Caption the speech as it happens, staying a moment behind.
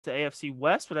to AFC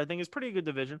West, but I think it's pretty good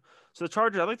division. So the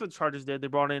Chargers, I like what the Chargers did. They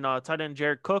brought in tight end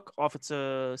Jared Cook,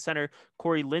 offensive center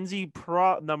Corey Lindsey,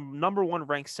 number one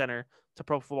ranked center to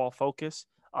Pro Football Focus,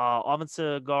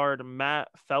 offensive guard Matt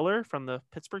Feller from the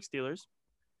Pittsburgh Steelers,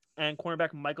 and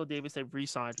cornerback Michael Davis. They've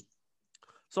re-signed.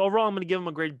 So overall, I'm going to give them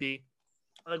a grade B.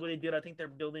 I like what they did. I think they're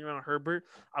building around Herbert.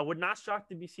 I would not shock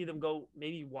to see them go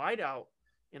maybe wide out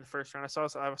in the first round.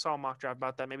 I saw a mock draft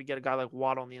about that. Maybe get a guy like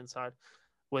Watt on the inside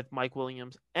with Mike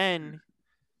Williams and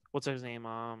what's his name?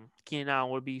 Keenan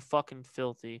Allen would be fucking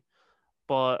filthy.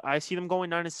 But I see them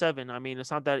going 9-7. I mean,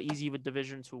 it's not that easy of a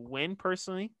division to win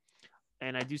personally,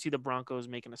 and I do see the Broncos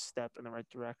making a step in the right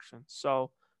direction. So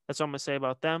that's what I'm gonna say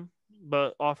about them.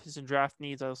 But offense and draft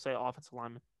needs, I'll say offensive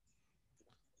lineman.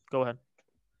 Go ahead.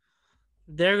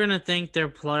 They're going to think they're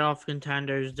playoff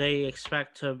contenders. They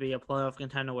expect to be a playoff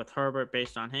contender with Herbert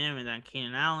based on him and then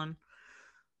Keenan Allen.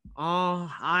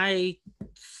 Oh,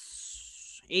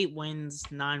 8 wins,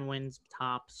 9 wins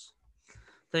tops. I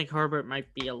think Herbert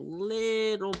might be a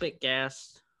little bit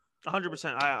gassed.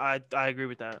 100%. I agree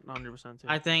with that. 100% too.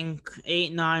 I think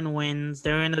 8, 9 wins.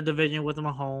 They're in the division with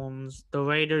Mahomes. The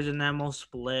Raiders and them will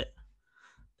split.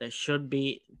 They should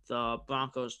beat the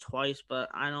Broncos twice, but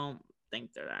I don't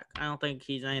think they're that. I don't think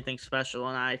he's anything special,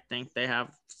 and I think they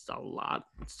have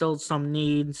still some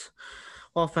needs.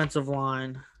 Offensive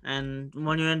line, and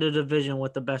when you're in the division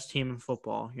with the best team in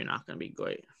football, you're not going to be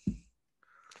great.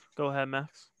 Go ahead,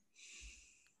 Max.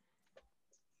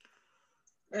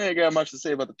 I ain't got much to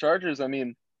say about the Chargers. I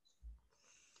mean,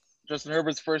 Justin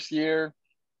Herbert's first year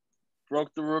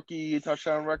broke the rookie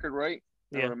touchdown record, right?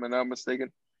 Yeah. Am I not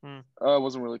mistaken? I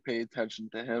wasn't really paying attention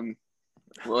to him.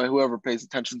 Well, whoever pays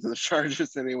attention to the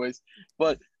Chargers anyways.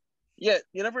 But, yeah,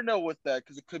 you never know with that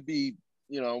because it could be,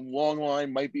 long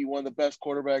line might be one of the best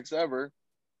quarterbacks ever.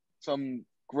 Some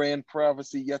grand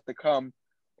prophecy yet to come.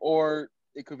 Or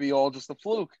it could be all just a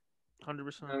fluke.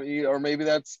 100%. Or maybe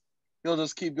he'll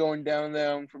just keep going down and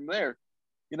down from there.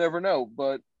 You never know.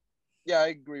 But, yeah, I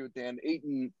agree with Dan.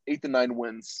 8 to 9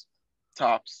 wins.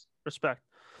 Tops. Respect.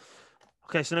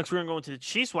 Okay, so next we're going to go into the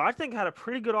Chiefs. Well, I think had a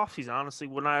pretty good offseason, honestly.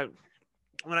 When I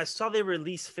saw they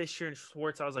released Fisher and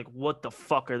Schwartz, I was like, what the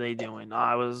fuck are they doing?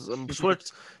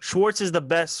 Schwartz is the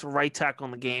best right tackle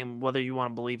in the game, whether you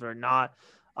want to believe it or not,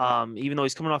 even though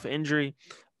he's coming off an injury.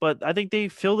 But I think they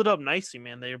filled it up nicely,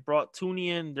 man. They brought Tooney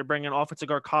in. They're bringing offensive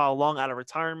guard Kyle Long out of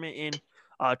retirement in.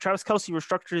 Travis Kelce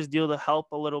restructured his deal to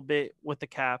help a little bit with the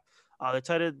cap. The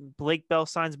tight end Blake Bell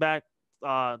signs back.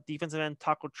 Defensive end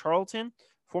Taco Charlton,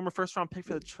 former first-round pick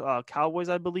for the Cowboys,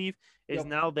 I believe, is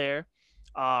now there.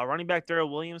 Running back Darrell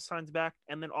Williams signs back,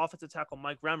 and then offensive tackle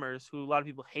Mike Remmers, who a lot of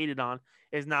people hated on,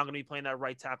 is now going to be playing that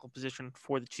right tackle position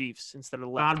for the Chiefs instead of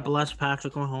left. God bless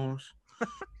Patrick Mahomes.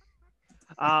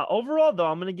 Overall, though,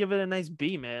 I'm going to give it a nice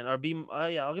B, man. Or B,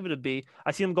 yeah, I'll give it a B.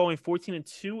 I see them going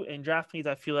 14-2 in draft needs.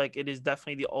 I feel like it is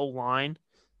definitely the O-line.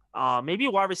 Maybe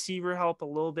a wide receiver help a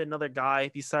little bit, another guy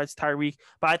besides Tyreek.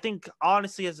 But I think,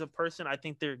 honestly, as a person, I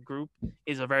think their group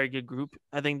is a very good group.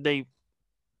 I think the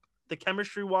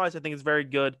chemistry-wise, I think it's very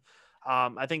good.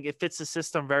 I think it fits the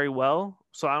system very well.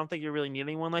 So I don't think you really need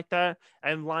anyone like that.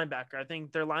 And linebacker, I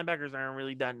think their linebackers aren't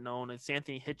really that known. It's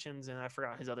Anthony Hitchens, and I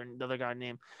forgot the other guy's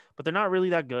name. But they're not really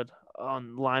that good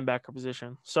on linebacker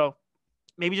position. So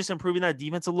maybe just improving that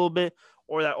defense a little bit,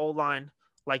 or that old line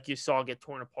like you saw get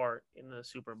torn apart in the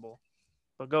Super Bowl.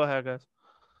 But go ahead, guys.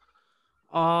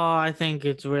 I think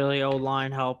it's really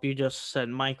O-line help. You just said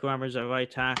Mike Remmers at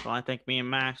right tackle. I think me and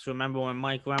Max remember when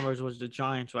Mike Remmers was the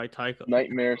Giants' right tackle.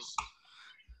 Nightmares.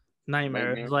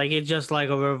 Like, it's just like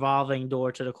a revolving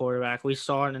door to the quarterback. We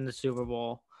saw it in the Super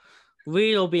Bowl.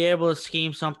 We'll be able to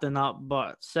scheme something up,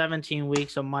 but 17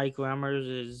 weeks of Mike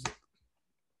Remmers is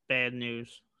bad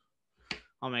news.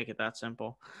 I'll make it that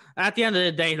simple. At the end of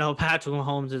the day, though, Patrick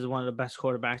Mahomes is one of the best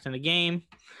quarterbacks in the game.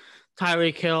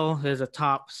 Tyreek Hill is a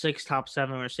top 6, top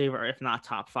 7 receiver, if not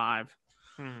top 5.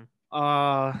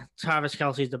 Travis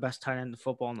Kelce is the best tight end in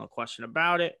football, no question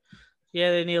about it.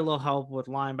 Yeah, they need a little help with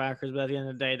linebackers, but at the end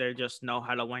of the day, they just know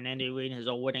how to win. Andy Reid is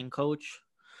a winning coach.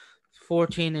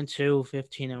 14-2,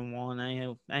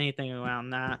 15-1, anything around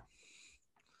that.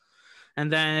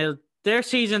 And then their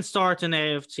season starts in the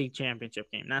AFC Championship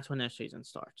game. That's when their season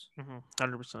starts.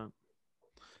 100%.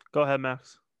 Go ahead,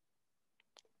 Max.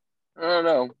 I don't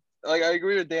know. Like, I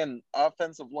agree with Dan.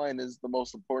 Offensive line is the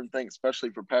most important thing,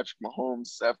 especially for Patrick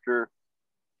Mahomes after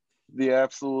the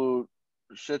absolute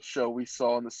shit show we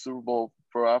saw in the Super Bowl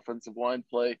for offensive line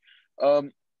play. I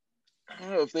don't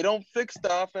know. If they don't fix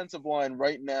the offensive line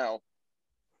right now,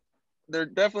 they're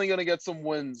definitely going to get some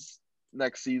wins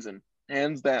next season.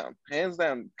 Hands down,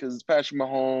 because it's Patrick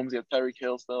Mahomes. You have Tyreek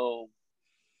Hill still.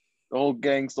 the whole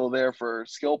gang's still there for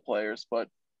skill players, but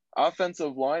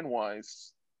offensive line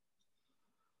wise,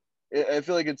 I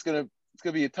feel like it's gonna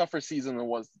be a tougher season than it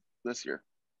was this year.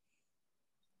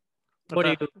 What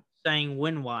are you saying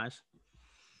win wise?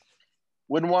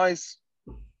 Win wise,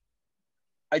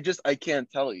 I can't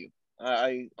tell you.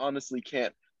 I honestly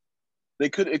can't.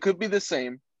 It could be the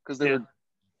same because they were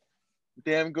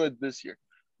damn good this year,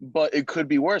 but it could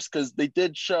be worse because they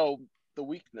did show the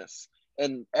weakness.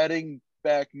 And adding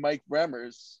back Mike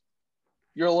Remmers,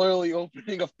 you're literally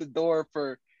opening up the door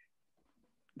for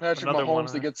Patrick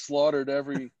Mahomes to get slaughtered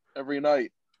every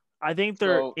night. I think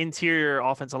their interior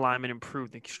offensive lineman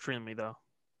improved extremely, though.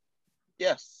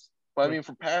 Yes, but I mean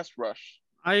for pass rush.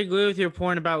 I agree with your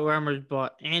point about Remmers,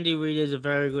 but Andy Reid is a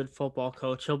very good football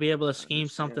coach. He'll be able to scheme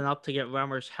something up to get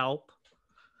Remmers help.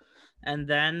 And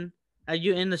then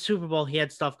in the Super Bowl, he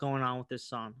had stuff going on with his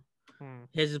son.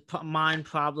 His mind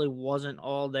probably wasn't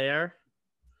all there.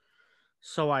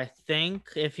 So I think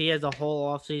if he has a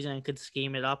whole offseason and could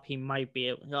scheme it up, he might be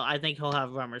able. I think he'll have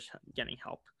Remmers getting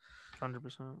help.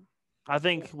 100%. I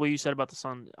think what you said about the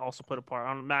son also put a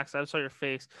part. Max, I saw your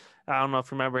face. I don't know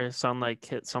if you remember his son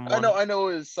hit someone. I know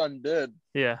what his son did.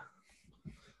 Yeah.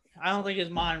 I don't think his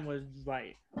mind was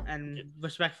right, and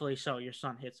respectfully so. Your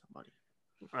son hit somebody.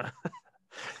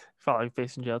 Felt like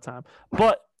facing jail time.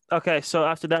 But okay, so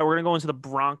after that, we're gonna go into the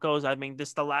Broncos. I mean, this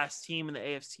is the last team in the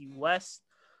AFC West.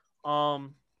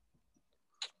 Overall,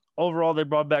 they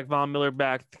brought back Von Miller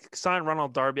back, signed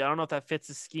Ronald Darby. I don't know if that fits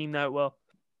the scheme that well,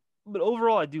 but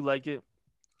overall, I do like it.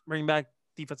 Bring back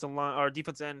defensive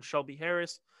end Shelby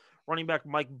Harris, running back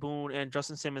Mike Boone, and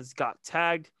Justin Simmons got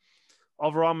tagged.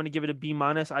 Overall, I'm going to give it a B-.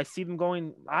 I see them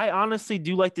going. I honestly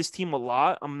do like this team a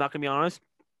lot. I'm not going to be honest.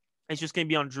 It's just going to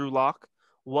be on Drew Lock.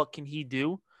 What can he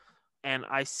do? And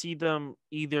I see them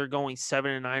either going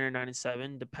 7-9 or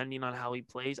 9-7, depending on how he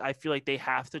plays. I feel like they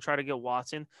have to try to get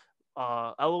Watson.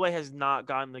 Elway has not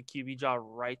gotten the QB job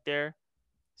right there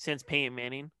since Peyton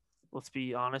Manning. Let's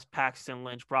be honest. Paxton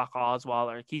Lynch, Brock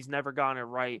Osweiler, he's never gotten it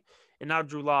right. And now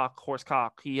Drew Lock,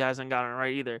 horsecock, he hasn't gotten it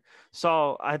right either.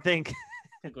 So I think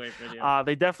great video.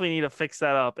 They definitely need to fix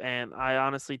that up. And I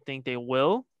honestly think they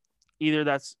will. Either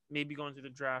that's maybe going through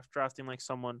the drafting like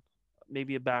someone,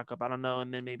 maybe a backup, I don't know,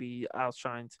 and then maybe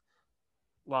outshines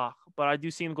Lock. But I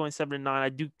do see him going 7-9. I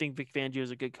do think Vic Fangio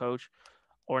is a good coach,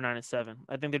 or 9-7.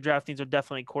 I think the draft needs are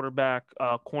definitely quarterback,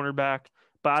 cornerback.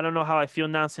 But I don't know how I feel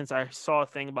now since I saw a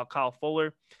thing about Kyle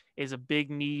Fuller is a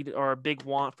big need or a big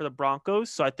want for the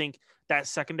Broncos. So I think that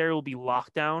secondary will be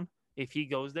locked down if he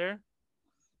goes there.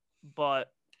 Or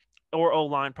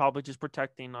OLine probably just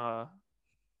protecting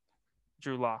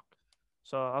Drew Lock.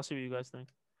 So I'll see what you guys think.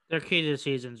 Their key to the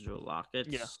season is Drew Lock.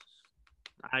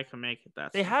 I can make it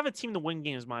that. They have a team to win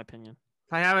games, in my opinion.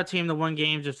 I have a team to win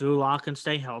games if Drew Lock can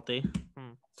stay healthy.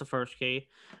 It's the first key.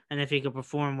 And if he can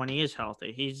perform when he is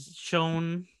healthy. He's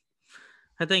shown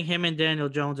 – I think him and Daniel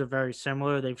Jones are very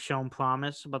similar. They've shown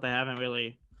promise, but they haven't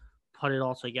really put it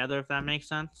all together, if that makes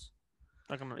sense.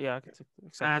 I can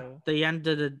accept At the end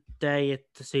of the day,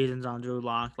 the season's on Drew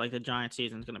Lock. Like, the Giants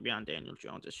season's going to be on Daniel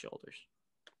Jones' shoulders.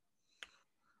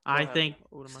 I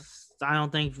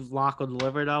don't think Lock will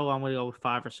deliver, though. I'm going to go with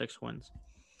 5 or 6 wins.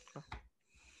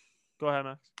 Go ahead,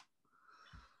 Max.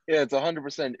 Yeah, it's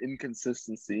 100%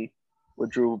 inconsistency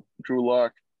with Drew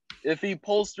Lock. If he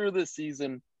pulls through this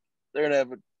season, they're going to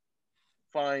have a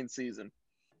fine season.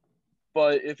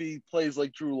 But if he plays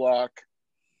like Drew Lock,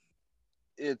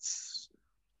 it's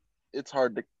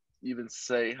hard to even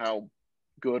say how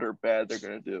good or bad they're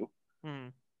going to do.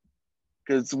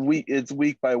 Because it's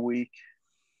week by week.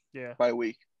 Yeah. By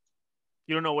week.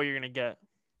 You don't know what you're going to get.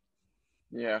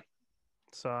 Yeah.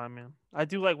 So, I mean, I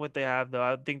do like what they have, though.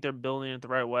 I think they're building it the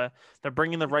right way. They're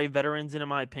bringing the right veterans in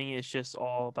my opinion. It's just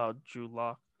all about Drew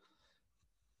Lock.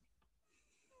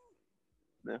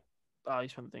 Yeah. You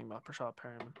spent the thing about Prashad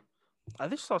Perryman. I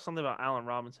just saw something about Allen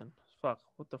Robinson. Fuck.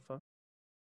 What the fuck?